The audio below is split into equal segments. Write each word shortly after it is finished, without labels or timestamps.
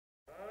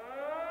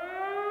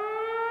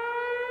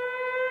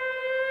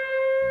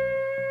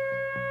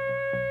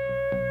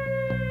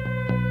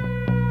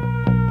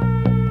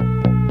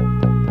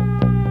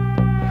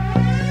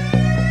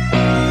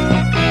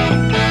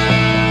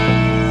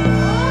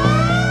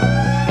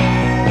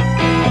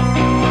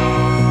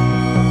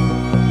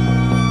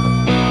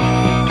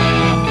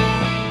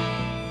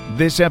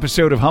This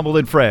episode of Humble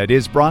and Fred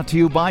is brought to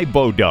you by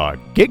Bodog,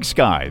 Gig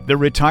Sky, the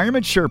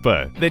Retirement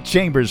Sherpa, the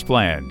Chambers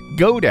Plan,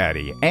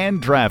 GoDaddy,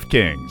 and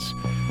DraftKings.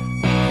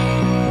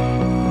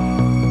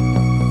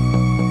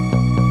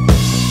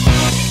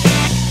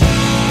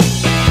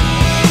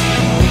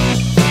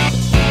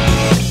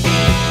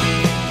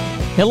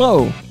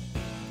 Hello,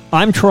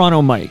 I'm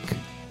Toronto Mike,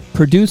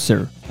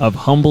 producer of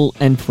Humble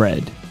and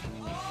Fred.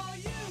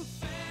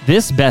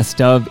 This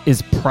best of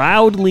is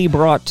proudly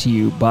brought to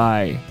you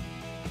by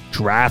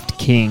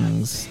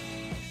DraftKings.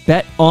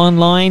 Bet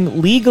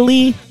online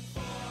legally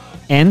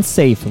and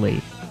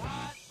safely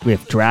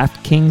with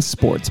DraftKings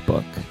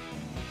Sportsbook.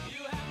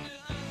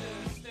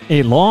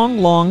 A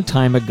long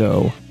time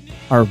ago,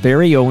 our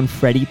very own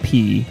Freddie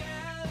P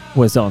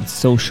was on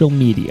social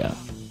media.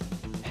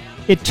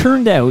 It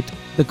turned out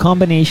the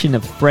combination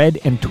of Fred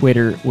and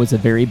Twitter was a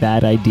very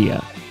bad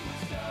idea.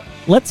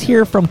 Let's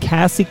hear from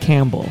Cassie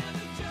Campbell,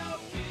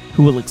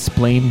 who will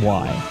explain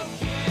why.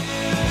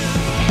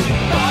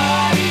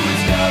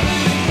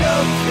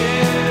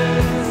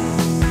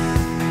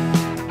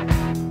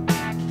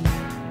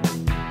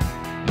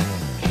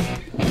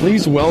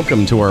 Please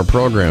welcome to our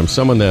program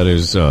someone that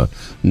is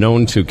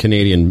known to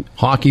Canadian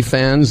hockey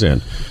fans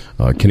and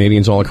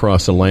Canadians all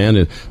across the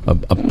land.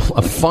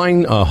 A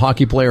fine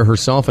hockey player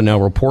herself, and now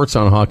reports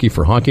on hockey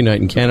for Hockey Night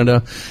in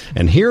Canada.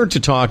 And here to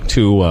talk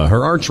to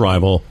her arch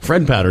rival,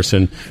 Fred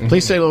Patterson.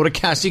 Please say hello to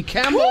Cassie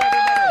Campbell.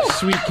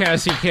 Sweet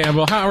Cassie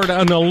Campbell. Howard,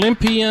 an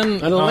Olympian.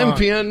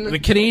 The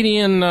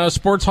Canadian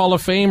Sports Hall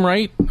of Fame,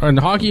 right? Or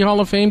the Hockey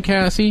Hall of Fame,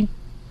 Cassie?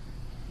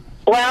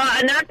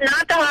 Well, not the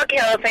Hockey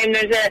Hall of Fame.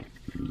 There's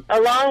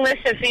a long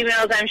list of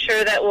females I'm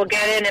sure that will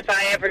get in if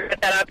I ever get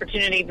that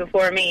opportunity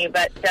before me.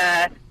 But,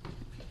 hey,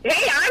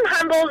 I'm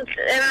humbled,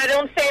 and I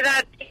don't say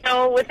that,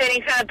 with any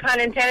kind of pun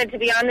intended, to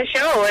be on the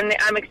show, and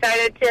I'm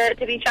excited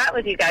to be chatting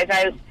with you guys.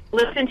 I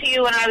listened to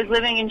you when I was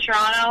living in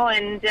Toronto,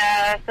 and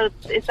so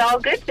it's all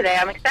good today.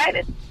 I'm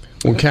excited.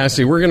 Well,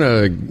 Cassie, we're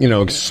going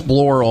to,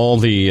 explore all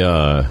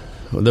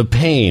the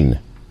pain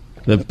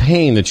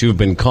that you've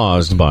been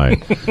caused by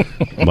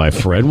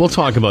Fred. We'll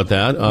talk about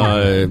that,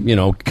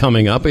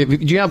 coming up. Do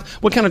you have,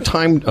 what kind of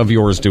time of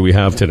yours do we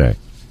have today?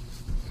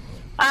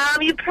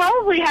 You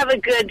probably have a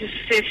good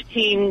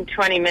 15,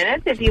 20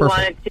 minutes if you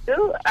Perfect. wanted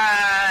to.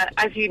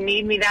 If you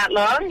need me that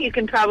long, you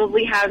can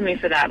probably have me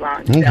for that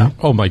long. Okay. So.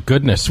 Oh, my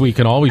goodness. We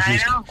can always I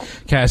use know.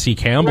 Cassie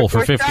Campbell for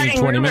We're 15, starting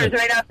 20 rumors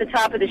minutes. right off the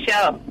top of the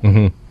show.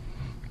 Mm-hmm.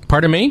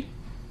 Pardon me?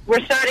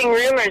 We're starting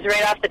rumors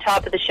right off the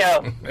top of the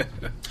show.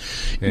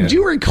 Yeah. Do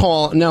you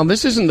recall, now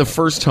this isn't the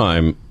first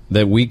time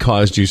that we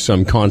caused you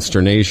some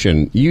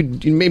consternation. You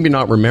maybe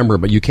not remember,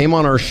 but you came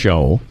on our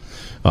show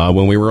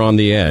when we were on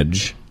the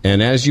edge.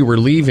 And as you were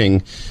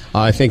leaving,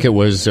 I think it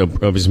was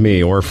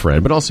me or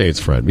Fred, but I'll say it's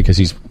Fred because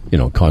he's,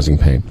 causing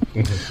pain.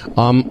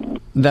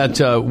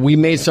 That we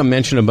made some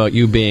mention about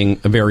you being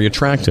very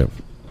attractive.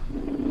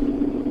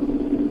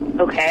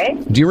 Okay.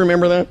 Do you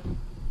remember that?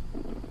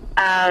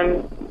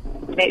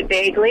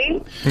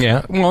 Vaguely.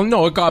 Yeah. Well,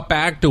 no, it got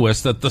back to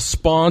us that the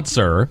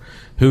sponsor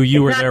who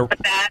you were there. Not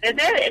bad, is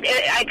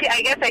it? I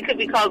guess I could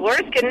be called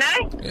worse, couldn't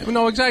I?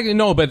 No, exactly.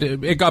 No, but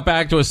it got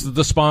back to us that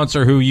the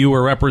sponsor who you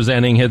were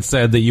representing had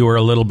said that you were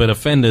a little bit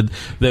offended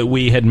that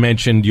we had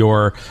mentioned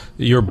your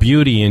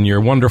beauty and your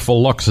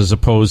wonderful looks as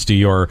opposed to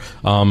your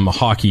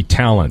hockey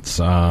talents.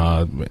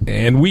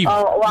 And we.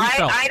 Oh, well,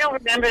 I don't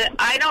remember.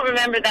 I don't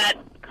remember that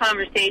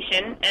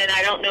conversation, and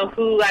I don't know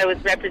who I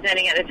was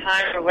representing at the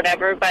time or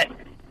whatever. But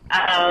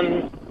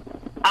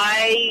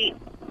I.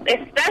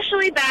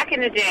 Especially back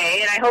in the day,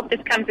 and I hope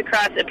this comes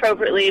across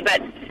appropriately,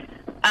 but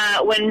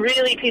when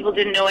really people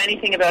didn't know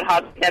anything about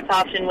hockey, that's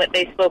often what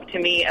they spoke to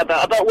me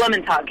about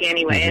women's hockey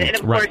anyway. And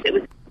of course, it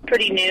was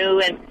pretty new,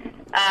 and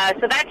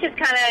so that just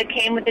kind of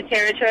came with the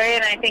territory.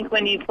 And I think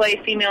when you play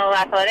female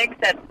athletics,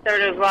 that's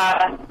sort of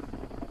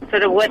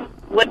what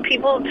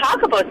people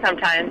talk about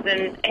sometimes.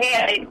 And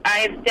hey,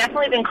 I've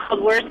definitely been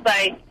called worse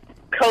by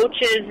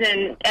coaches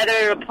and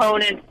other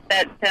opponents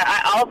that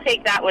I'll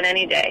take that one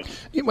any day.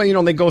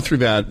 Well, they go through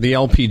that. The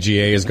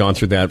LPGA has gone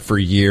through that for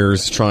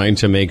years, trying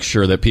to make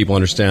sure that people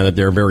understand that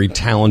they're very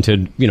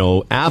talented,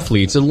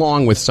 athletes,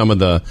 along with some of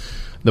the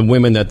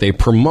women that they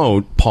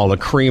promote, Paula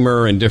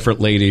Creamer and different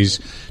ladies,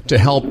 to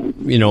help,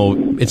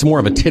 it's more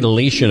of a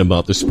titillation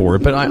about the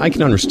sport. But I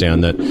can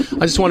understand that.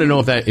 I just want to know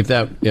if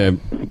that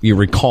you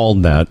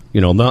recalled that,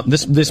 not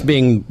this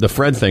being the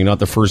Fred thing, not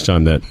the first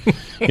time that,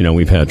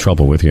 we've had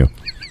trouble with you.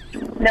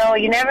 No,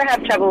 you never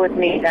have trouble with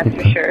me, that's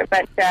for sure.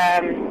 But,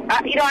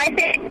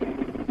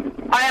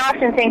 I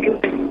often think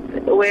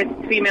with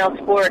female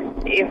sports,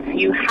 if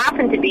you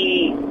happen to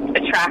be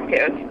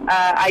attractive,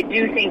 I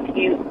do think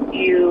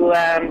you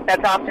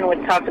that's often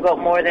what's talked about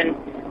more than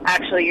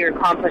actually your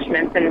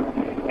accomplishments. And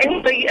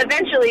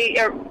eventually,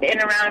 in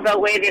a roundabout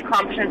way, the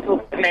accomplishments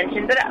will be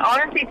mentioned. But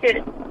honestly,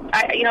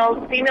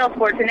 female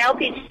sports, and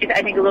LPG is,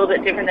 I think, a little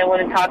bit different than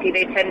women's hockey.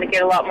 They tend to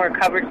get a lot more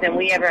coverage than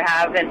we ever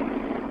have.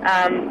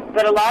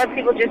 But a lot of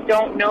people just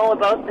don't know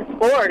about the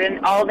sport,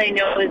 and all they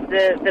know is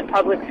the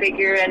public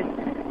figure and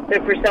the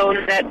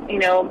persona that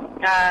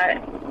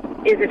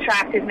is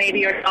attractive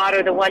maybe or not,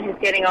 or the one who's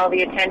getting all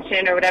the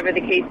attention or whatever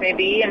the case may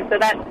be. And so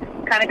that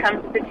kind of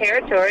comes with the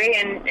territory,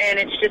 and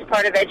it's just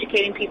part of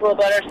educating people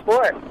about our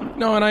sport.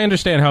 No, and I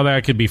understand how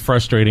that could be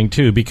frustrating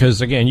too,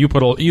 because again, you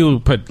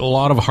put a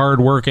lot of hard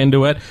work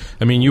into it.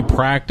 I mean, you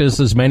practice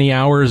as many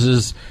hours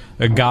as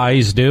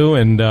guys do,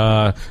 and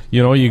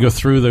you go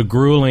through the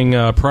grueling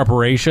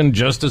preparation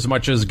just as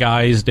much as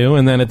guys do,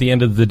 and then at the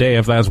end of the day,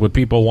 if that's what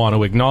people want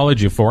to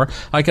acknowledge you for,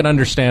 I can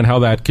understand how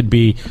that could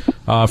be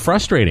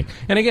frustrating.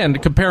 And again,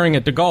 comparing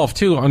it to golf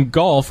too, on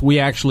golf we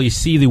actually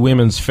see the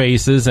women's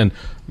faces and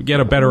get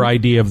a better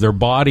idea of their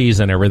bodies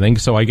and everything,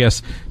 so I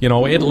guess it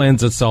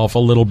lends itself a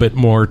little bit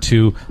more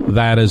to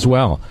that as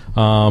well,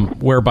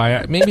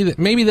 whereby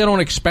maybe they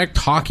don't expect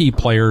hockey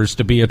players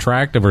to be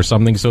attractive or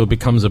something, so it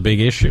becomes a big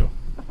issue.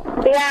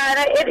 Yeah,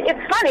 and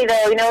it's funny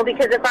though,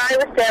 because if I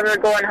was to ever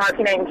go on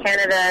Hockey Night in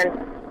Canada, and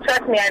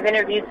trust me, I've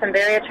interviewed some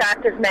very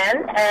attractive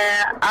men,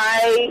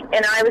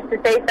 I was to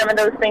say some of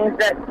those things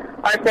that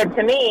are said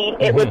to me,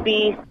 it would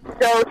be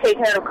so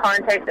taken out of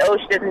context. Oh,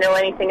 she doesn't know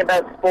anything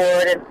about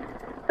sport, and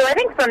so I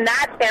think from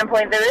that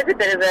standpoint, there is a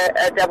bit of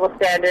a double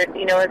standard,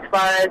 as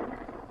far as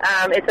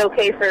it's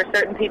okay for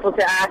certain people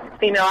to ask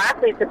female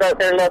athletes about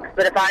their looks,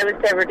 but if I was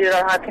to ever do it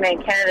on Hockey Night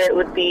in Canada, it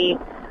would be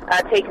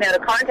taken out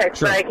of context.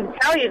 Sure. But I can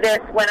tell you this,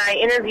 when I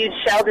interviewed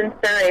Sheldon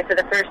Surrey for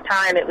the first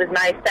time, it was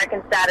my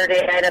second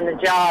Saturday night on the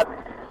job,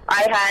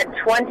 I had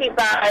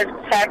 25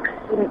 texts,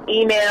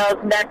 emails,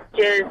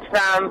 messages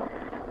from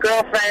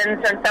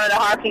girlfriends from some of the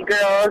hockey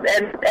girls,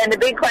 and the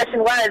big question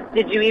was,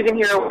 did you even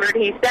hear a word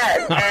he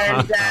said?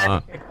 And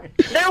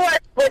there was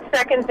split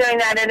seconds during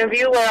that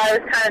interview where I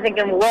was kind of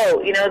thinking,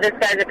 whoa, this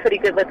guy's a pretty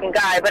good-looking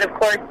guy. But of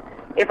course,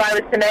 if I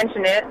was to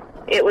mention it,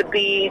 it would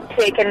be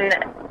taken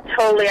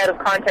totally out of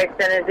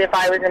context and as if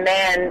I was a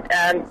man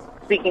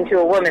speaking to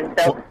a woman.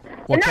 So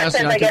in that Cassie,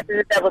 sense, I guess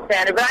it's a double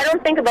standard. But I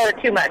don't think about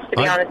it too much, to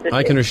be honest with you.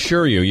 I can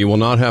assure you, you will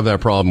not have that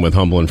problem with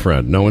Humble and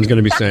Fred. No one's going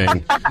to be saying,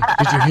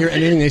 did you hear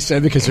anything they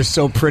said because they're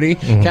so pretty?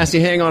 Cassie,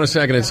 hang on a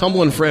second. It's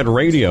Humble and Fred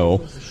Radio.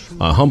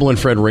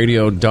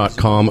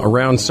 HumbleandFredRadio.com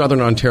around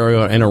Southern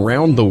Ontario and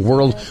around the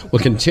world.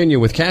 We'll continue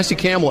with Cassie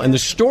Campbell and the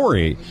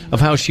story of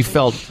how she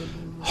felt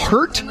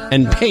hurt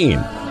and pain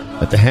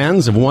at the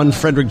hands of one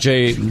Frederick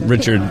J.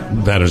 Richard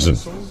Batterson.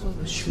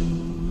 She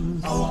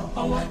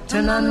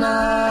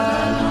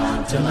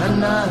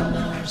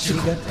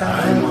got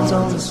diamonds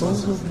on the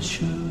soles of the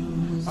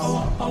shoes.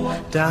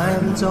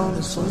 Diamonds on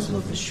the soles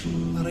of the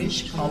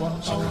shoes.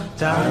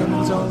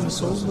 Diamonds on the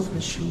soles of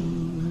the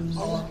shoes.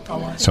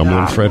 It's Humble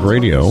and Fred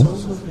Radio,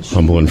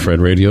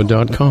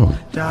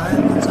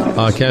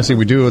 HumbleandFredRadio.com. Cassie,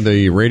 we do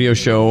the radio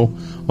show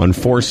on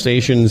 4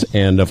 stations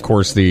and, of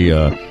course, the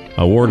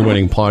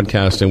award-winning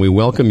podcast, and we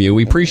welcome you.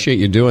 We appreciate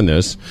you doing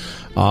this.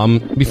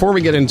 Before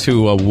we get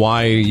into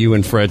why you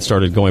and Fred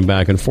started going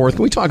back and forth,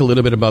 can we talk a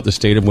little bit about the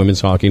state of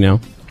women's hockey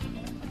now?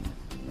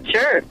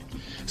 Sure.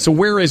 So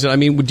where is it? I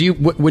mean,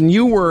 when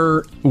you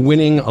were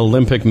winning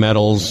Olympic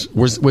medals,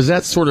 was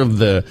that sort of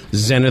the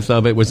zenith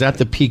of it? Was that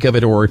the peak of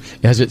it, or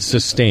has it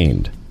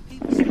sustained?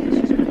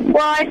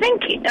 Well, I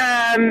think,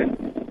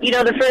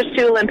 the first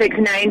 2 Olympics,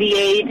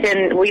 98,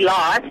 and we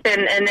lost,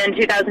 and then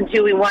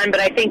 2002 we won, but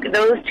I think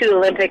those 2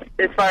 Olympics,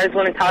 as far as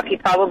women's hockey,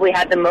 probably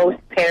had the most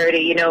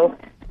parity.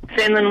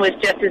 Finland was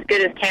just as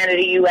good as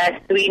Canada, U.S.,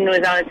 Sweden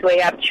was on its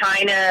way up,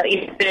 China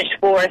finished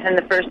 4th in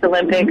the first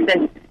Olympics,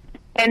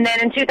 and then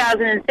in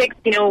 2006,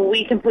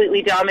 we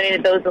completely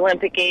dominated those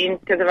Olympic Games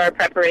because of our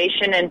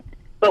preparation,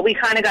 but we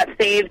kind of got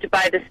saved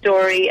by the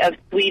story of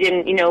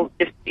Sweden,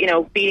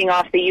 beating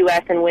off the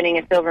U.S. and winning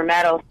a silver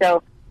medal.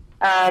 So,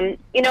 and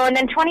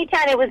then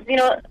 2010, it was,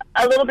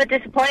 a little bit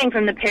disappointing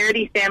from the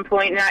parity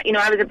standpoint. And,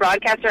 I was a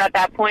broadcaster at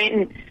that point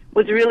and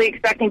was really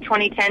expecting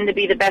 2010 to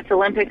be the best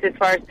Olympics as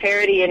far as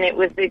parity, and it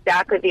was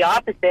exactly the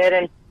opposite.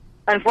 And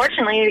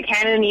unfortunately,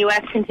 Canada and the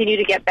U.S. continue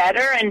to get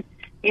better, and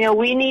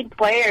we need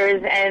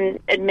players and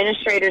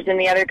administrators in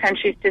the other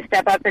countries to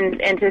step up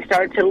and to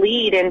start to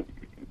lead. And,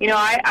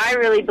 I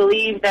really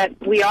believe that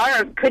we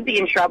could be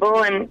in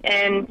trouble and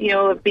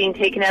being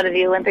taken out of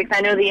the Olympics.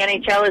 I know the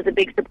NHL is a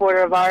big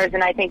supporter of ours,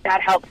 and I think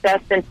that helps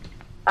us. And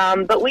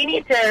but we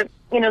need to,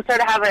 sort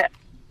of have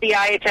the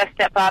IHF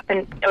step up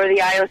or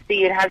the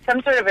IOC and have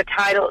some sort of a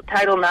Title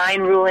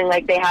IX ruling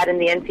like they had in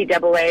the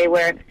NCAA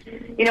where,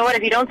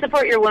 if you don't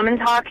support your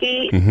women's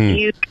hockey,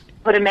 you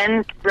put a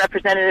men's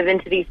representative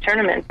into these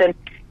tournaments. And,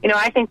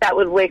 I think that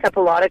would wake up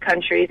a lot of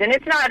countries. And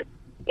it's not,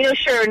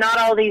 sure, not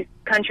all these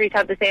countries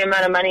have the same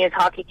amount of money as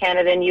Hockey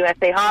Canada and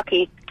USA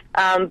Hockey.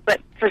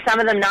 But for some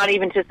of them not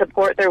even to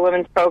support their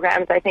women's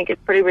programs, I think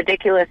it's pretty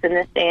ridiculous in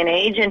this day and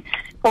age. And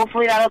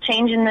hopefully that'll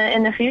change in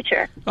the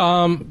future.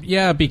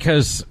 Yeah,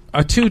 because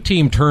a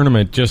 2-team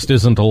tournament just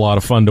isn't a lot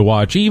of fun to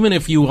watch, even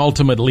if you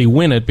ultimately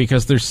win it,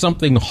 because there's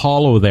something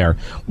hollow there.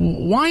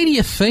 Why do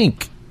you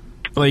think,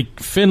 like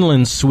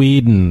Finland,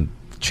 Sweden,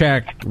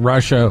 Czech,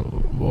 Russia,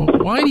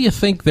 why do you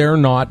think they're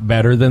not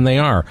better than they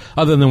are?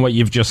 Other than what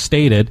you've just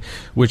stated,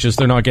 which is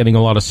they're not getting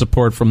a lot of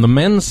support from the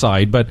men's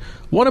side. But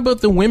what about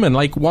the women?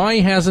 Like,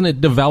 why hasn't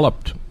it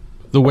developed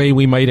the way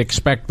we might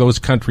expect those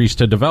countries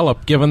to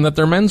develop, given that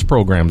their men's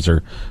programs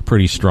are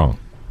pretty strong.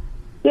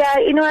 Yeah,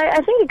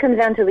 I think it comes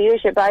down to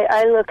leadership.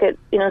 I look at,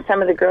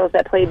 some of the girls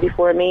that played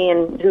before me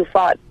and who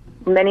fought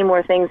many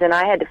more things than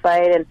I had to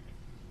fight, and,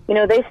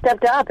 they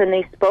stepped up and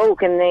they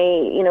spoke and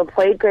they,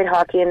 played great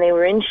hockey and they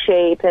were in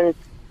shape and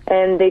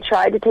they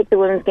tried to take the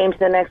women's game to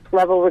the next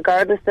level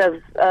regardless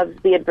of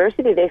the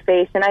adversity they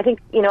faced. And I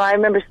think, I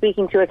remember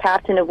speaking to a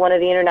captain of one of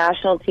the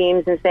international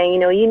teams and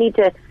saying, you need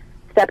to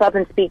step up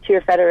and speak to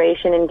your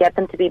federation and get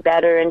them to be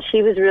better. And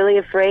she was really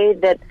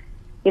afraid that,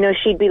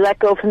 she'd be let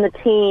go from the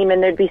team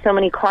and there'd be so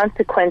many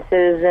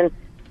consequences. And,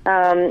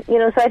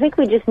 so I think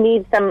we just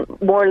need some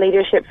more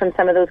leadership from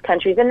some of those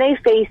countries. And they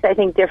face, I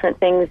think, different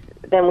things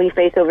than we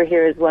face over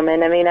here as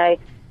women. I mean,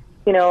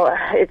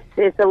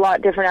 it's a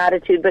lot different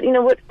attitude. But,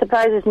 what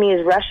surprises me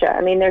is Russia.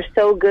 I mean, they're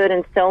so good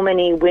in so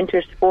many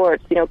winter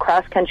sports,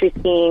 cross-country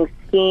skiing.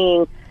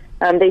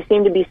 They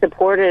seem to be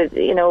supported.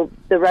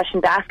 The Russian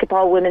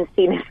basketball women's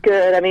team is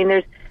good. I mean,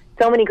 there's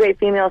so many great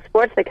female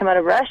sports that come out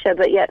of Russia,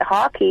 but yet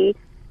hockey,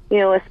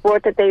 a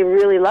sport that they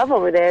really love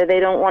over there, they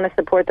don't want to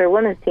support their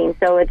women's team.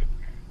 So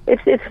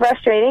it's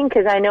frustrating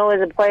because I know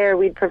as a player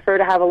we'd prefer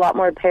to have a lot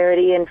more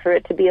parity and for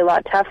it to be a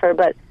lot tougher,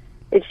 but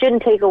it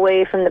shouldn't take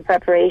away from the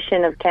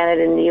preparation of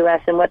Canada and the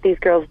U.S. and what these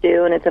girls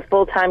do, and it's a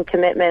full-time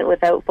commitment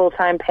without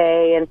full-time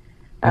pay, and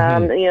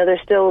they're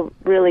still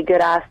really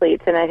good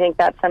athletes, and I think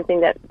that's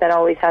something that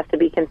always has to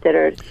be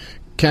considered.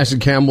 Cassie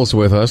Campbell's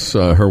with us.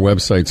 Her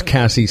website's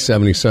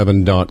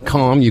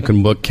Cassie77.com. You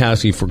can book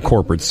Cassie for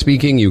corporate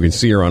speaking. You can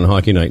see her on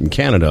Hockey Night in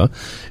Canada.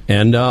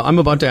 And I'm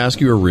about to ask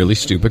you a really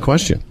stupid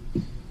question.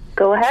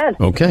 Go ahead.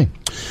 Okay.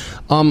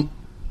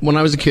 When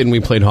I was a kid and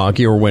we played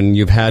hockey, or when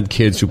you've had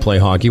kids who play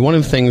hockey, one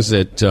of the things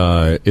that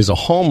is a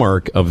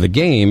hallmark of the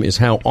game is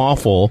how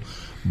awful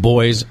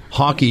boys'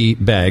 hockey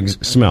bags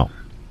smell.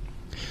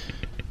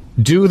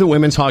 Do the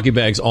women's hockey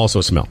bags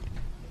also smell?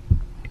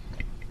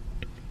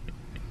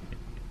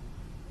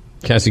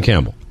 Cassie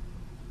Campbell.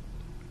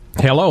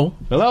 Hello?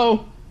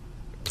 Hello?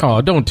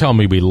 Oh, don't tell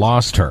me we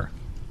lost her.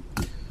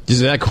 Was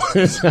that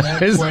question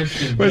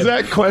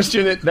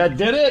that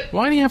did it?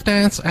 Why do you have to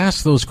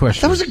ask those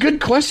questions? That was a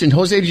good question.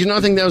 Jose, did you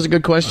not think that was a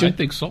good question? I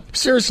think so.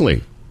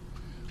 Seriously.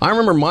 I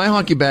remember my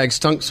hockey bag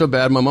stunk so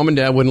bad, my mom and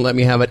dad wouldn't let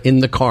me have it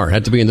in the car. It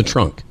had to be in the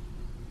trunk.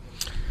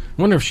 I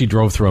wonder if she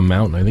drove through a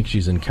mountain. I think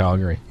she's in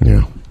Calgary.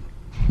 Yeah.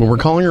 Well, we're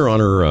calling her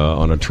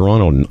on a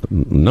Toronto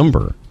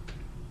number.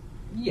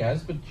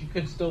 Yes, but she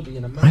could still be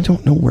in a mountain. I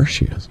don't know where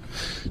she is.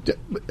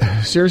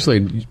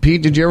 Seriously,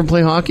 Pete, did you ever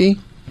play hockey?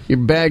 Your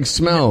bag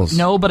smells.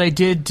 No, but I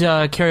did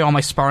carry all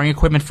my sparring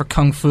equipment for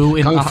Kung Fu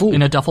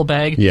in a duffel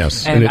bag.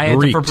 Yes, and I had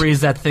reeked. to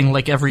Febreze that thing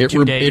like every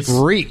 2 days.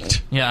 It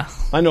reeked. Yeah.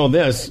 I know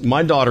this.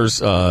 My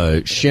daughter's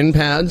shin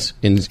pads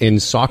in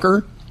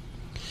soccer,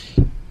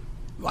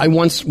 I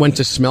once went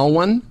to smell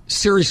one.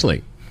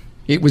 Seriously.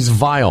 It was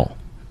vile.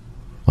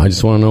 I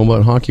just want to know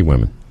about hockey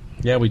women.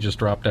 Yeah, we just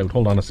dropped out.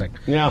 Hold on a sec.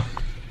 Yeah.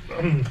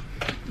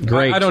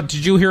 Great. I don't.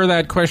 Did you hear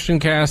that question,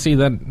 Cassie?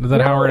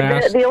 That Howard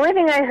asked. The only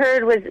thing I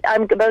heard was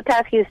I'm about to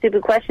ask you a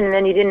stupid question, and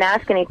then you didn't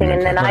ask anything,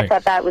 and then I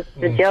thought that was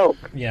the joke.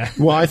 Yeah.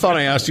 Well, I thought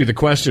I asked you the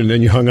question, and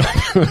then you hung up.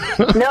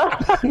 No.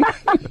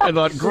 I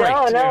thought, great.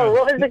 No.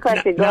 What was the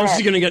question? Go now ahead.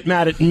 she's going to get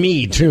mad at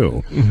me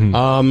too.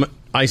 Mm-hmm.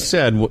 I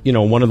said,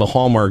 one of the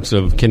hallmarks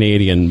of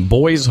Canadian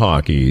boys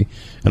hockey,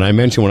 and I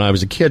mentioned when I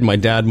was a kid, my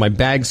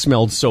bag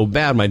smelled so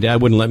bad, my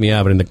dad wouldn't let me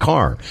have it in the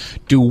car.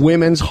 Do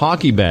women's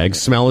hockey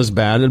bags smell as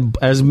bad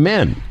as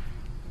men?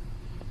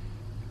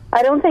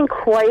 I don't think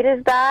quite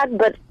as bad,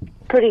 but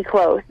pretty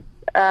close.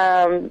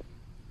 It's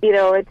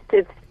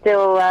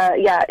still,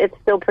 it's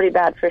still pretty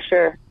bad for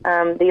sure.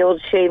 The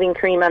old shaving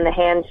cream on the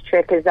hands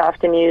trick is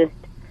often used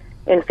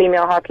in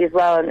female hockey as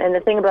well. And the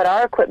thing about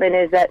our equipment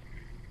is that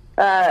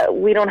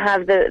we don't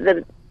have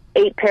the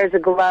 8 pairs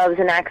of gloves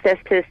and access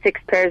to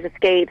 6 pairs of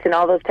skates and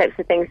all those types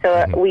of things.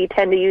 So we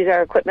tend to use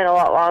our equipment a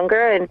lot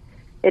longer, and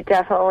it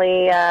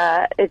definitely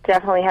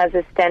has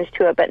a stench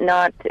to it, but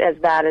not as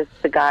bad as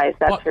the guys.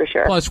 That's for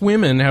sure. Plus,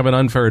 women have an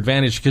unfair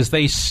advantage because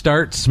they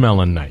start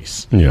smelling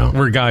nice. Yeah,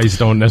 where guys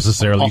don't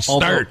necessarily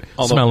start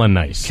smelling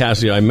nice.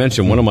 Cassie, I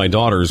mentioned one of my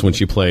daughters when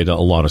she played a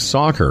lot of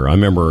soccer. I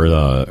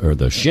remember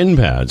the shin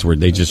pads where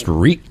they just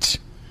reeked.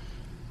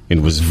 It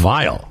was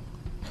vile.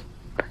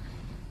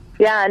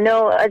 Yeah,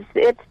 no, I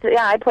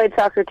played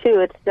soccer too.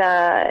 It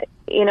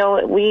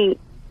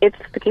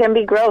can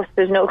be gross.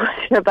 There's no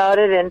question about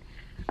it. And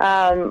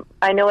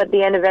I know at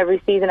the end of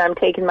every season, I'm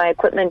taking my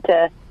equipment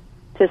to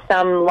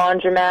some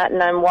laundromat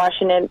and I'm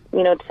washing it,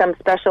 to some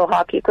special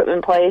hockey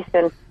equipment place.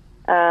 And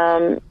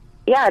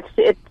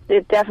it's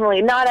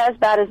definitely not as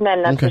bad as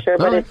men, that's for sure,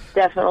 but it's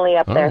definitely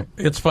up there.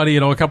 It's funny,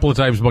 a couple of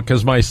times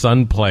because my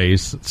son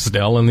plays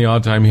still, and the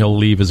odd time he'll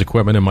leave his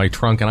equipment in my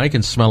trunk, and I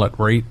can smell it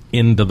right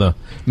into the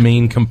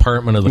main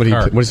compartment of the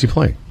car. What does he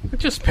play?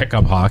 Just pick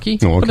up hockey.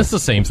 Oh, okay. But it's the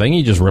same thing.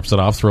 He just rips it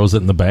off, throws it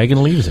in the bag,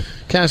 and leaves it.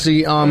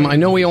 Cassie, I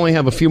know we only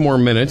have a few more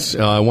minutes.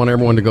 I want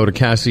everyone to go to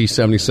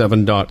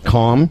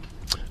Cassie77.com.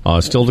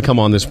 Still to come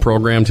on this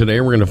program today,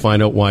 we're going to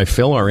find out why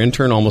Phil, our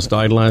intern, almost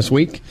died last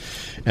week.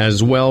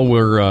 As well,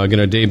 we're going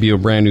to debut a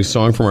brand new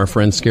song from our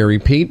friend Scary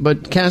Pete.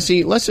 But,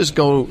 Cassie, let's just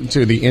go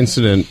to the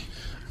incident.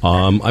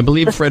 I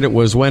believe, Fred, it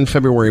was when?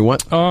 February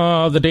what?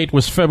 The date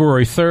was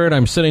February 3rd.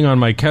 I'm sitting on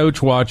my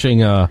couch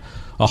watching a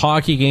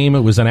hockey game.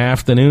 It was an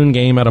afternoon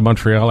game out of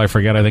Montreal. I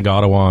forget, I think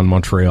Ottawa and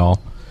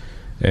Montreal.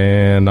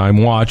 And I'm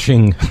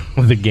watching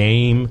the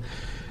game.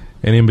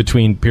 And in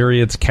between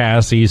periods,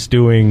 Cassie's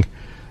doing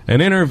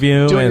an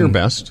interview. Doing her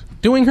best.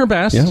 Doing her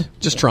best. Yeah,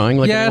 just trying.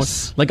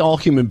 Like all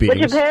human beings.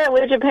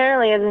 Which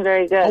apparently isn't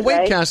very good. Oh,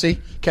 wait, right?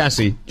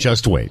 Cassie,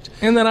 just wait.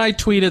 And then I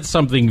tweeted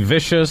something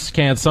vicious.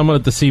 Can't someone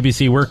at the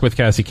CBC work with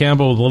Cassie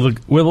Campbell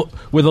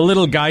with a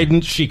little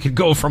guidance? She could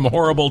go from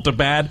horrible to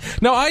bad.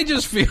 Now I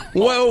just feel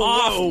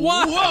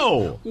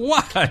Whoa!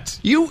 What?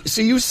 You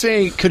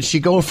say could she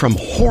go from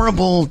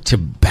horrible to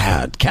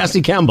bad?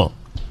 Cassie Campbell.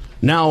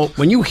 Now,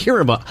 when you hear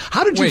about,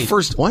 how did you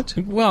first what?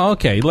 Well,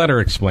 okay, let her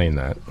explain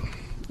that.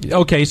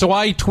 Okay, so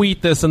I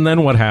tweet this, and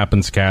then what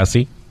happens,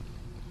 Cassie?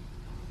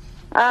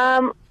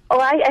 I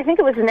think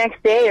it was the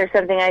next day or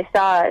something. I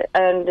saw it,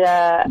 and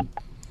I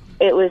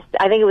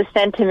think it was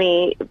sent to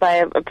me by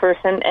a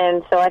person,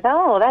 and so I thought,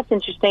 oh, that's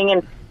interesting,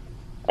 and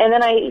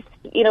then I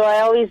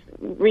always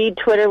read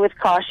Twitter with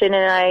caution,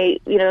 and I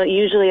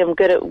usually am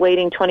good at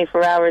waiting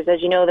 24 hours.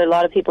 As you know, there are a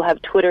lot of people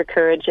have Twitter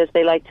courage, as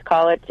they like to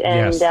call it,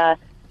 and. Yes.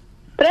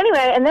 But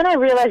anyway, and then I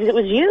realized it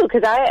was you,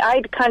 because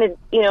I kind of,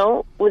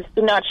 was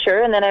not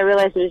sure, and then I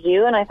realized it was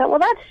you, and I thought, well,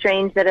 that's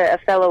strange that a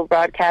fellow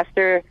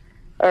broadcaster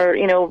or,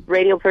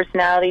 radio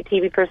personality,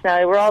 TV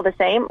personality, we're all the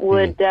same,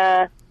 would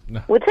say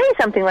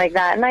something like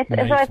that.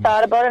 And so I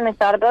thought about it, and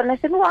I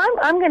said, well,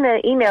 I'm going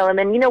to email him,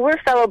 and, we're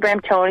fellow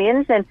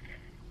Bramptonians, and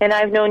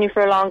I've known you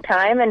for a long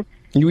time, and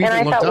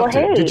I thought, well,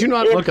 hey. Did you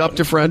not look up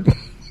to Fred?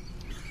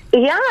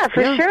 Yeah,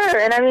 for sure.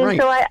 And I mean, right.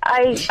 So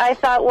I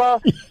thought,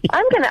 well,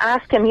 I'm going to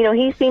ask him,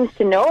 he seems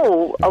to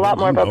know a lot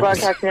more about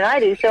broadcasting than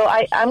I do, so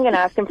I'm going to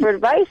ask him for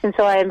advice. And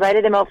so I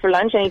invited him out for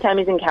lunch anytime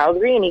he's in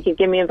Calgary, and he could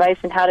give me advice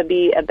on how to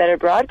be a better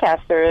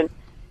broadcaster.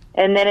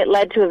 And then it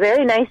led to a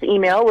very nice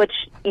email, which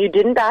you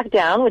didn't back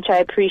down, which I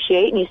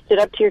appreciate, and you stood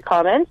up to your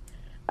comments.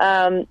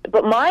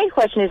 But my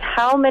question is,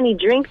 how many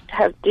drinks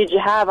did you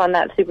have on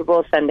that Super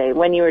Bowl Sunday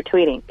when you were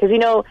tweeting?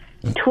 Because,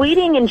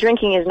 tweeting and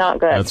drinking is not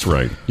good. That's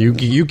right.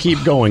 You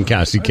keep going,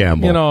 Cassie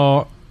Campbell. You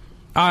know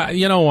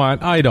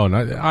what? I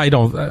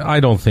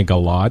don't think a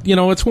lot.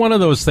 It's one of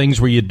those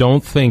things where you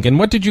don't think. And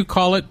what did you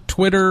call it?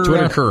 Twitter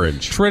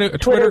courage.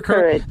 Twitter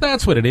courage.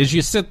 That's what it is.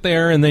 You sit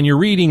there and then you're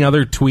reading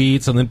other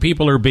tweets, and then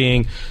people are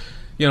being,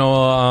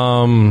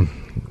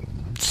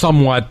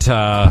 somewhat.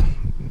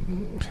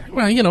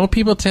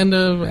 People tend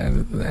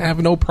to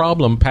have no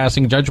problem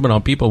passing judgment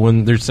on people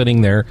when they're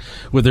sitting there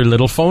with their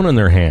little phone in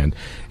their hand,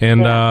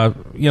 and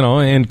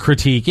and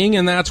critiquing,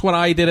 and that's what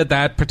I did at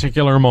that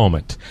particular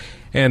moment.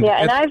 And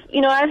I've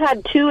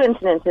had two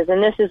incidences,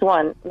 and this is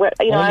one where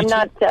I'm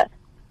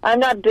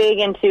not big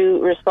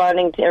into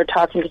responding to or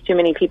talking to too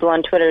many people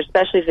on Twitter,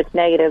 especially if it's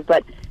negative.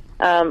 But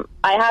I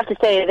have to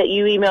say that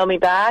you emailed me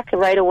back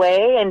right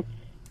away, and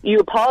you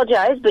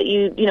apologized, but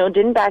you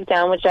didn't back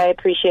down, which I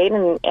appreciate.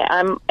 And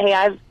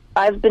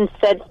I've been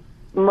said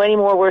many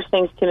more worse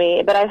things to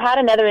me, but I've had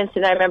another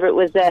incident. I remember it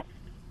was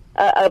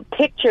a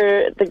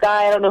picture. The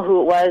guy, I don't know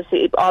who it was.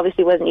 He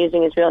obviously wasn't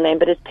using his real name,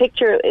 but his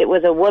picture, it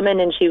was a woman,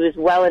 and she was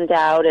well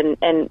endowed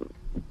and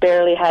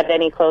barely had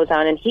any clothes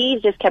on, and he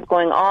just kept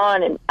going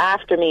on and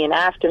after me and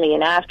after me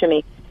and after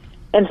me.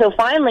 And so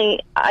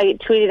finally, I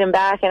tweeted him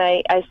back, and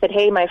I said,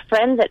 hey, my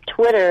friends at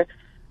Twitter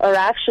are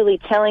actually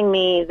telling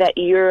me that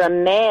you're a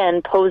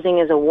man posing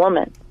as a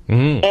woman.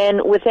 Mm-hmm.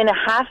 And within a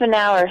half an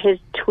hour, his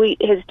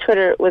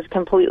Twitter was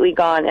completely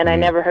gone, and I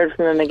never heard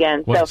from him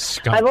again.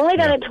 I've only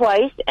done it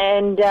twice,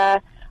 and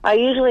I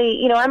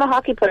usually, I'm a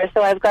hockey player,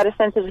 so I've got a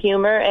sense of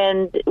humor,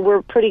 and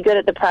we're pretty good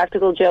at the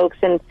practical jokes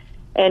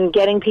and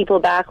getting people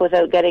back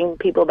without getting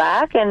people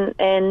back, that's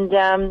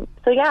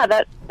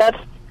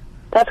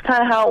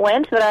kind of how it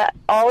went. But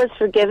all is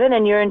forgiven,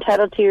 and you're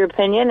entitled to your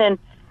opinion, and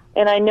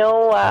I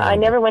know I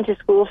never went to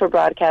school for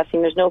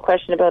broadcasting. There's no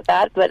question about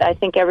that, but I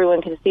think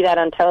everyone can see that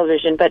on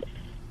television. But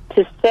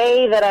to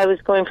say that I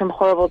was going from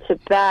horrible to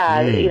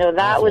bad, that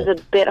awful. was a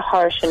bit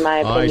harsh in my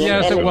opinion.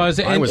 Yes, it was.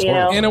 And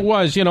it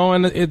was,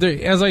 and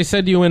as I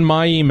said to you in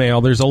my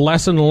email, there's a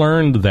lesson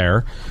learned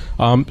there.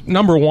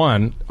 Number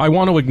one, I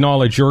want to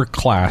acknowledge your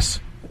class.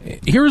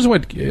 Here's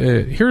what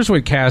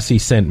Cassie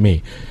sent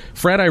me.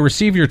 Fred, I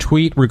received your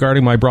tweet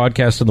regarding my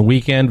broadcast on the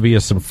weekend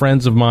via some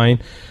friends of mine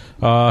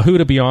who,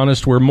 to be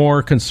honest, were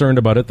more concerned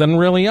about it than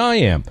really I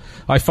am.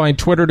 I find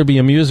Twitter to be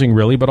amusing,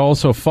 really, but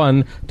also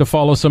fun to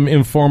follow some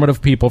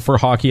informative people for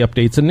hockey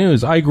updates and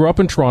news. I grew up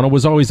in Toronto,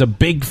 was always a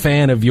big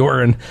fan of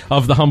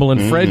of the Humble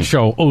and Fred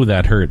show. Oh,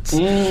 that hurts.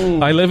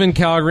 I live in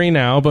Calgary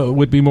now, but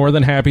would be more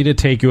than happy to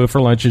take you out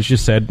for lunch, as you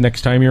said,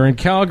 next time you're in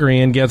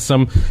Calgary and get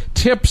some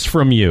tips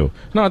from you.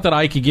 Not that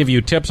I could give you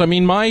tips. I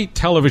mean, my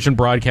television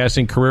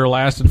broadcasting career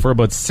lasted for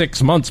about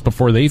 6 months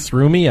before they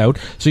threw me out,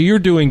 so you're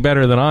doing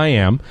better than I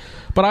am.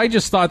 But I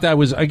just thought that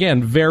was,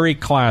 again, very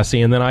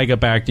classy. And then I got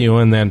back to you,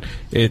 and then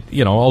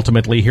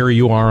ultimately here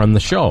you are on the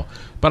show.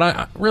 But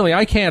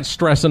I can't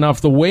stress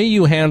enough, the way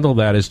you handle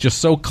that is just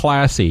so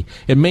classy.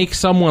 It makes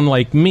someone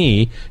like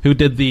me, who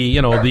did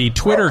the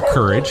Twitter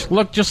courage,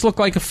 look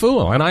like a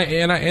fool. And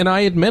I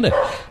admit it.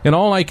 And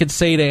all I could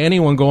say to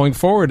anyone going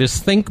forward is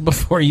think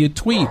before you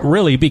tweet,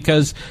 really,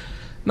 because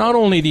not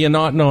only do you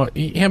not know,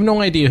 you have no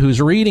idea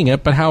who's reading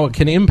it, but how it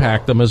can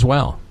impact them as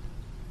well.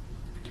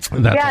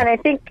 And I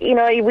think,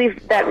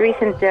 we've that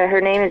recent,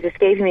 her name is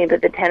escaping me,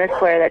 but the tennis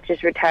player that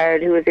just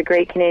retired, who was a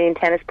great Canadian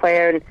tennis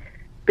player and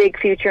big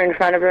future in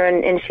front of her,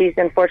 and she's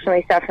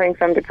unfortunately suffering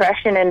from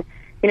depression. And,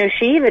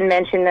 she even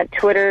mentioned that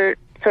Twitter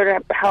sort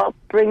of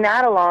helped bring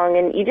that along,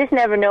 and you just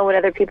never know what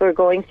other people are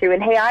going through.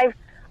 And, hey,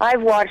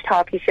 I've watched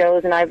hockey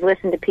shows, and I've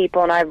listened to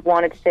people, and I've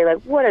wanted to say,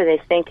 like, what are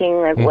they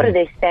thinking? Like, what are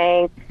they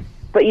saying?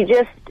 But you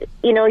just,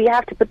 you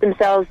have to put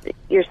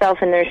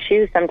yourself in their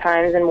shoes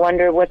sometimes and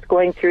wonder what's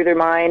going through their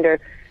mind, or,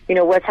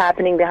 what's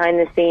happening behind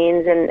the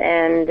scenes.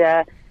 And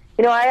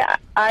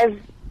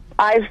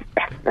I've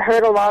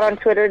heard a lot on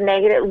Twitter,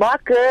 negative, a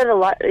lot good, a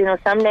lot,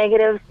 some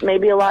negative,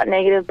 maybe a lot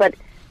negative, but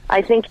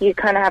I think you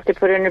kind of have to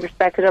put it into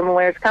perspective on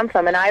where it's come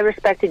from. And I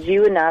respected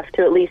you enough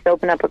to at least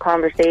open up a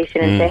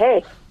conversation and say,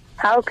 hey,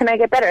 how can I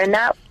get better? And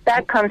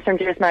that comes from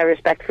just my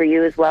respect for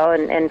you as well,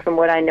 and from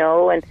what I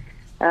know. And,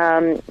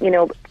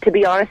 to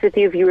be honest with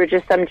you, if you were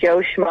just some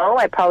Joe Schmo,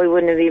 I probably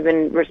wouldn't have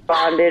even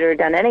responded or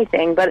done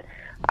anything. But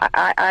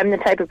I'm the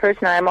type of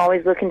person, I'm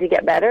always looking to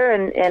get better,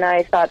 and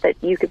I thought that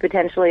you could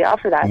potentially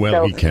offer that.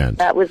 Well, he can't.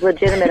 That was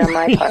legitimate on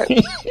my part.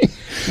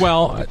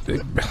 Well,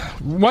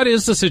 what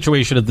is the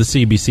situation at the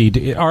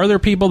CBC? Are there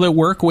people that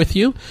work with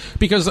you?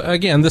 Because,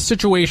 again, the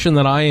situation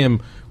that I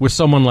am with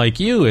someone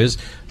like you is,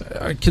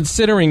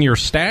 considering your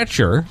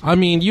stature, I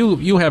mean,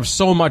 you have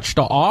so much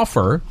to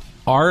offer.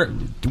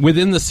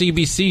 Within the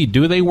CBC,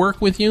 do they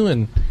work with you?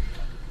 And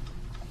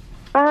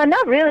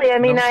not really. I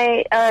mean,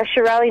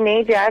 Shirali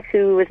Najak,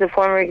 who was a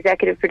former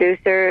executive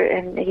producer,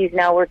 and he's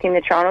now working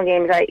the Toronto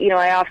games.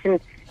 I often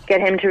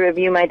get him to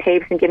review my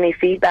tapes and give me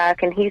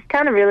feedback, and he's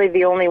kind of really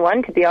the only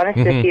one, to be honest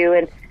with you.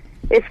 And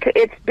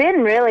it's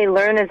been really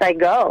learn as I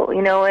go,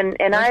 and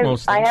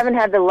I haven't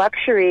had the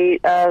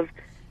luxury of,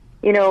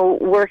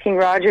 working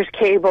Rogers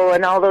Cable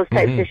and all those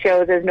types of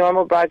shows as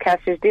normal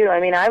broadcasters do. I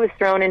mean, I was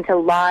thrown into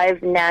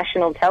live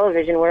national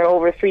television where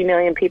over 3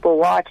 million people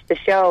watched the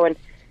show, and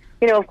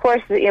of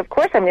course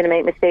I'm going to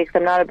make mistakes.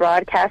 I'm not a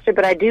broadcaster,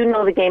 but I do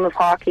know the game of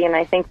hockey, and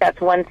I think that's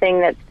one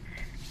thing that's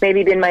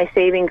maybe been my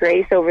saving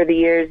grace over the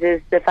years,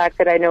 is the fact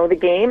that I know the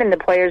game and the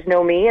players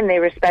know me and they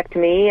respect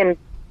me. And,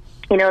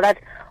 that's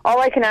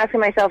all I can ask of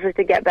myself, is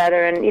to get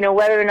better. And,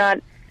 whether or not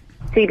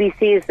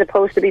CBC is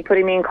supposed to be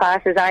putting me in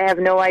classes, I have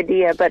no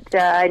idea. But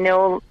I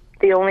know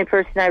the only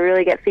person I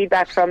really get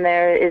feedback from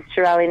there is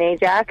Shirali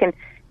Najak, and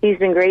he's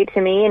been great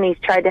to me, and he's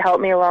tried to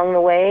help me along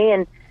the way.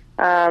 And,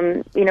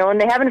 and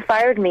they haven't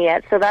fired me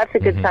yet, so that's a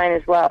good sign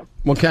as well.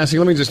 Well, Cassie,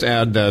 let me just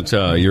add that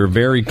you're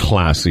very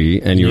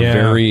classy, and you're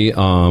very...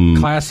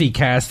 classy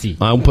Cassie.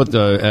 I'll put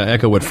the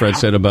echo what Fred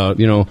said about,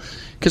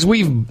 because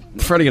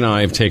Freddie and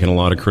I have taken a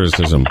lot of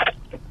criticism,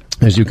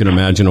 as you can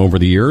imagine, over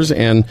the years.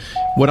 And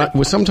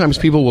what sometimes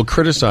people will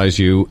criticize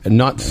you,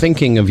 not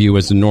thinking of you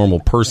as a normal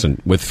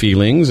person with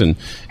feelings, and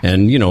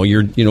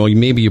you're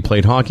maybe you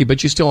played hockey,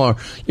 but you still are,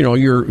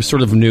 you're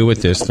sort of new at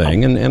this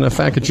thing, and the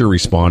fact that you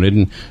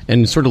responded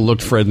and sort of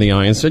looked Fred in the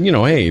eye and said,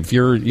 hey, if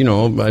you're,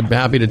 I'm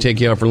happy to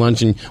take you out for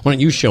lunch, and why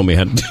don't you show me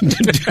how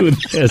to do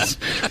this?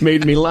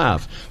 Made me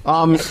laugh.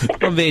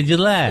 What made you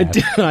laugh?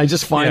 I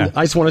just want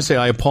to say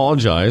I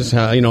apologize.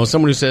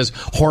 Someone who says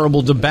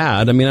horrible to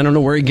bad, I mean, I don't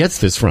know where he gets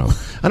this from.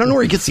 I don't know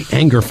where he gets the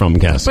anger from,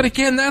 Cassie. But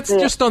again, that's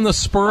just on the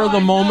spur of the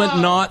moment,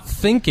 not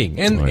thinking.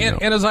 And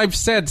as I've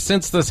said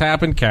since this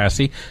happened,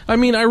 Cassie, I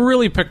mean, I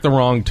really picked the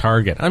wrong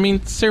target. I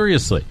mean,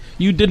 seriously,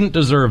 you didn't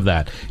deserve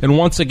that. And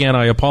once again,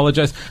 I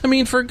apologize. I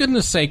mean, for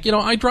goodness sake,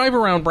 I drive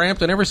around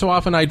Brampton. Every so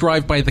often I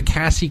drive by the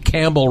Cassie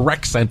Campbell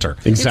Rec Center.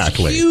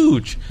 Exactly. It's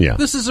huge. Yeah.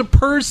 This is a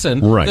person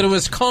that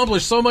has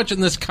accomplished so much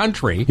in this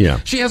country. Yeah.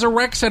 She has a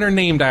rec center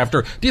named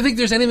after. Do you think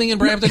there's anything in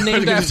Brampton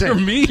named after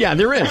me? Yeah,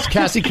 there is.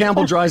 Cassie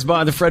Campbell drives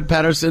by the Fred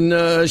Patterson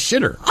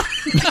shitter.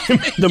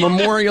 The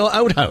Memorial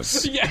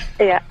Outhouse. Yeah.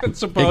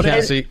 That's about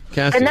Cassie.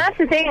 And that's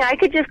the thing. I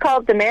could just call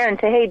up the mayor and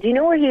say, hey, do you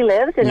know where he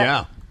lives? And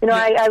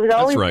I was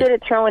always good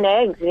at throwing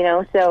eggs,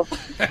 so...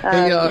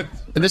 Hey,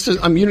 this is,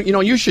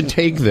 you should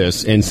take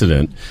this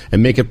incident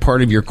and make it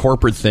part of your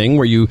corporate thing,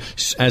 where you,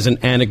 as an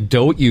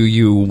anecdote,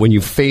 you when you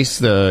face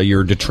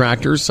your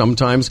detractors,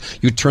 sometimes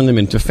you turn them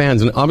into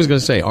fans. And I was going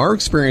to say, our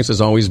experience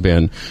has always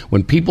been,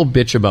 when people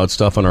bitch about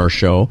stuff on our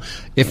show,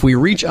 if we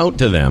reach out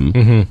to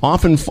them,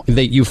 often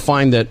you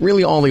find that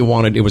really all they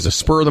wanted, it was a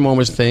spur of the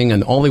moment thing,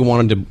 and all they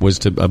wanted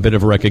was a bit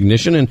of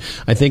recognition. And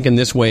I think in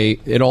this way,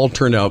 it all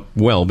turned out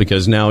well,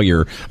 because now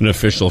you're an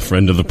official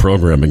friend of the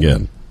program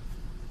again.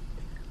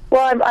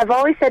 Well, I've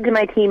always said to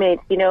my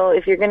teammates,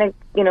 if you're going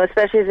to,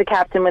 especially as a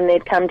captain, when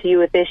they'd come to you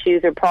with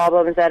issues or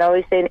problems, I'd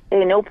always say,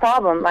 hey, no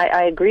problem.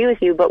 I agree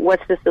with you, but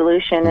what's the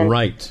solution? And,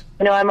 right.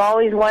 I'm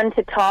always one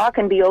to talk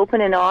and be open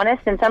and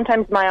honest, and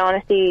sometimes my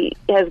honesty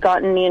has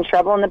gotten me in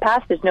trouble in the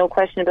past. There's no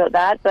question about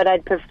that, but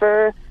I'd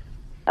prefer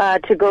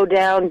to go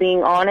down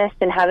being honest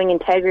and having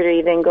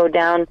integrity than go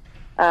down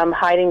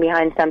hiding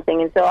behind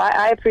something. And so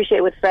I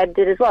appreciate what Fred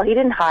did as well. He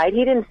didn't hide.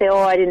 He didn't say, oh,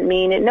 I didn't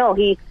mean it. No,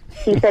 he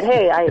said,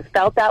 hey, I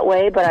felt that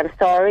way, but I'm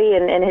sorry.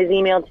 And his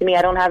email to me,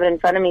 I don't have it in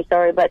front of me,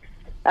 sorry, but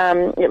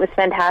it was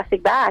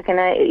fantastic back. And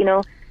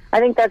I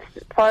think that's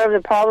part of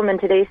the problem in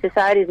today's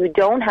society is we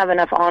don't have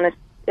enough honest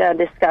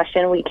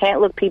discussion. We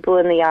can't look people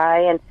in the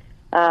eye,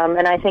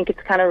 and I think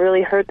it's kind of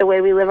really hurt the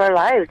way we live our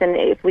lives. And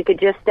if we could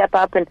just step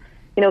up and,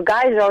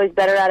 guys are always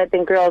better at it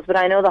than girls, but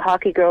I know the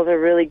hockey girls are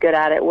really good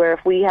at it, where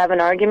if we have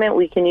an argument,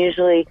 we can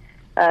usually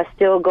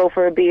still go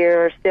for a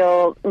beer or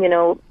still,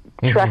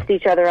 trust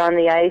each other on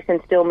the ice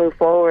and still move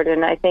forward.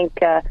 And I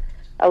think a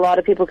lot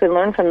of people can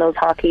learn from those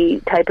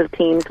hockey type of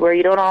teams where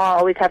you don't all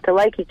always have to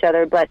like each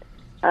other, but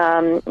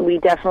we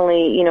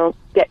definitely,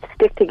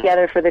 stick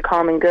together for the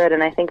common good.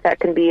 And I think that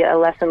can be a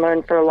lesson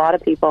learned for a lot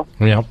of people.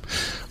 Yeah.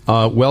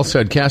 Well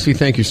said. Cassie,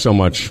 thank you so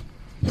much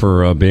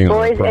for being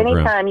on the program. Boys,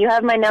 anytime. You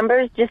have my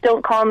numbers. Just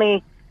don't call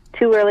me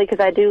too early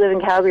because I do live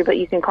in Calgary, but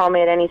you can call me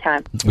at any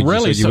time.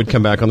 Really? You would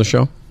come back on the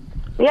show?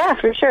 Yeah,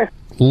 for sure.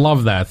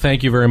 Love that.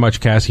 Thank you very much,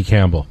 Cassie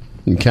Campbell.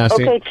 And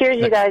Cassie, okay, cheers,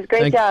 you guys.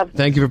 Great job.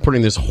 Thank you for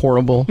putting this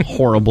horrible,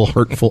 horrible,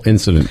 hurtful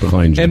incident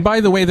behind you. And by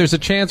the way, there's a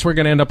chance we're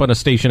going to end up on a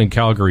station in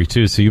Calgary,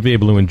 too, so you'll be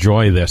able to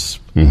enjoy this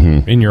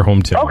in your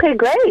hometown. Okay,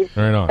 great.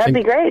 Right on. That'd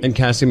be great. And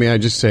Cassie, may I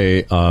just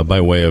say,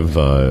 by way of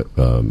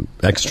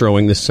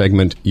extraing this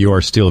segment, you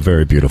are still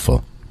very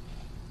beautiful.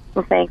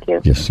 Well, thank you.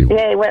 Yes, you are.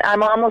 Yeah,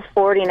 I'm almost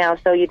 40 now,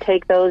 so you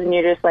take those and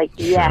you're just like,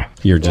 yes.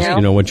 You're just,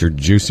 you know what, you're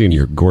juicy and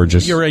you're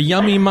gorgeous. You're a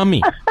yummy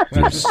mummy.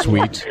 You're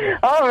sweet.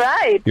 All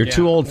right. You're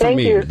too old for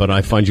me, but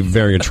I find you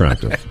very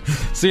attractive.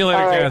 See you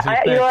later,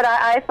 Cassie. You know what,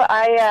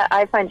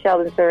 I find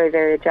Sheldon Surrey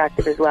very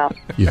attractive as well.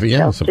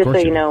 Yes, so, of course.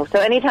 Just so you know. So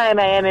anytime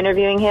I am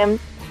interviewing him,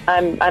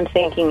 I'm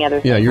thinking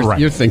other things. Yeah,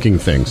 you're thinking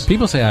things.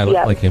 People say I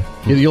look like him.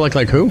 You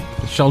like who?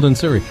 Sheldon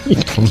Surrey.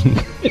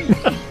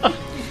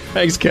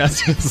 Thanks,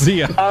 Cassie. See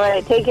ya. All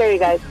right, take care, you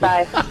guys.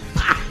 Bye.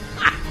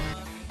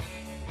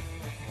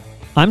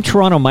 I'm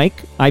Toronto Mike.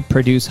 I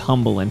produce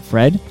Humble and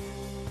Fred.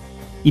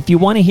 If you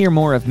want to hear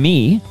more of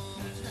me,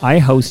 I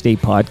host a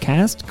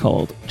podcast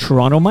called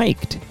Toronto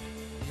Mic'd.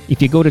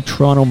 If you go to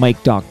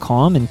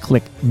torontomike.com and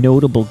click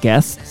Notable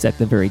Guests at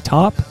the very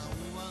top,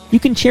 you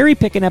can cherry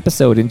pick an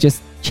episode and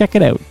just check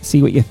it out,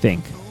 see what you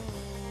think.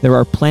 There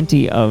are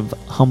plenty of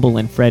Humble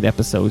and Fred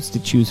episodes to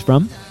choose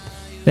from.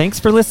 Thanks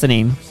for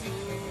listening.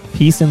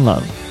 Peace and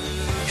love.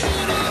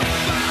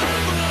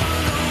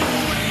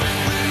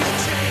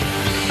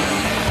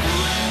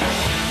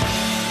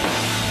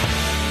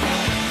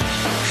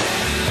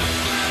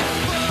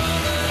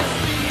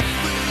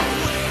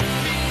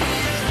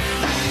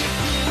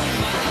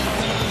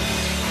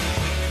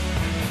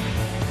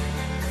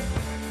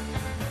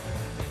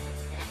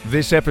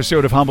 This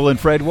episode of Humble and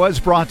Fred was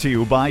brought to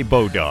you by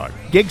Bodog,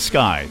 Gig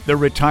Sky, The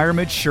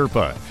Retirement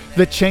Sherpa,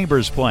 The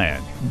Chambers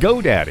Plan,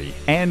 GoDaddy,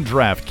 and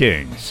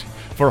DraftKings.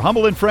 For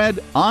Humble and Fred,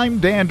 I'm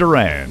Dan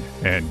Duran.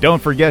 And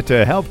don't forget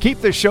to help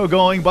keep the show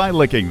going by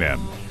liking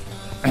them.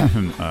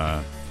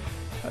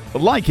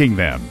 Liking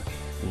them.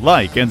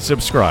 Like and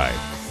subscribe.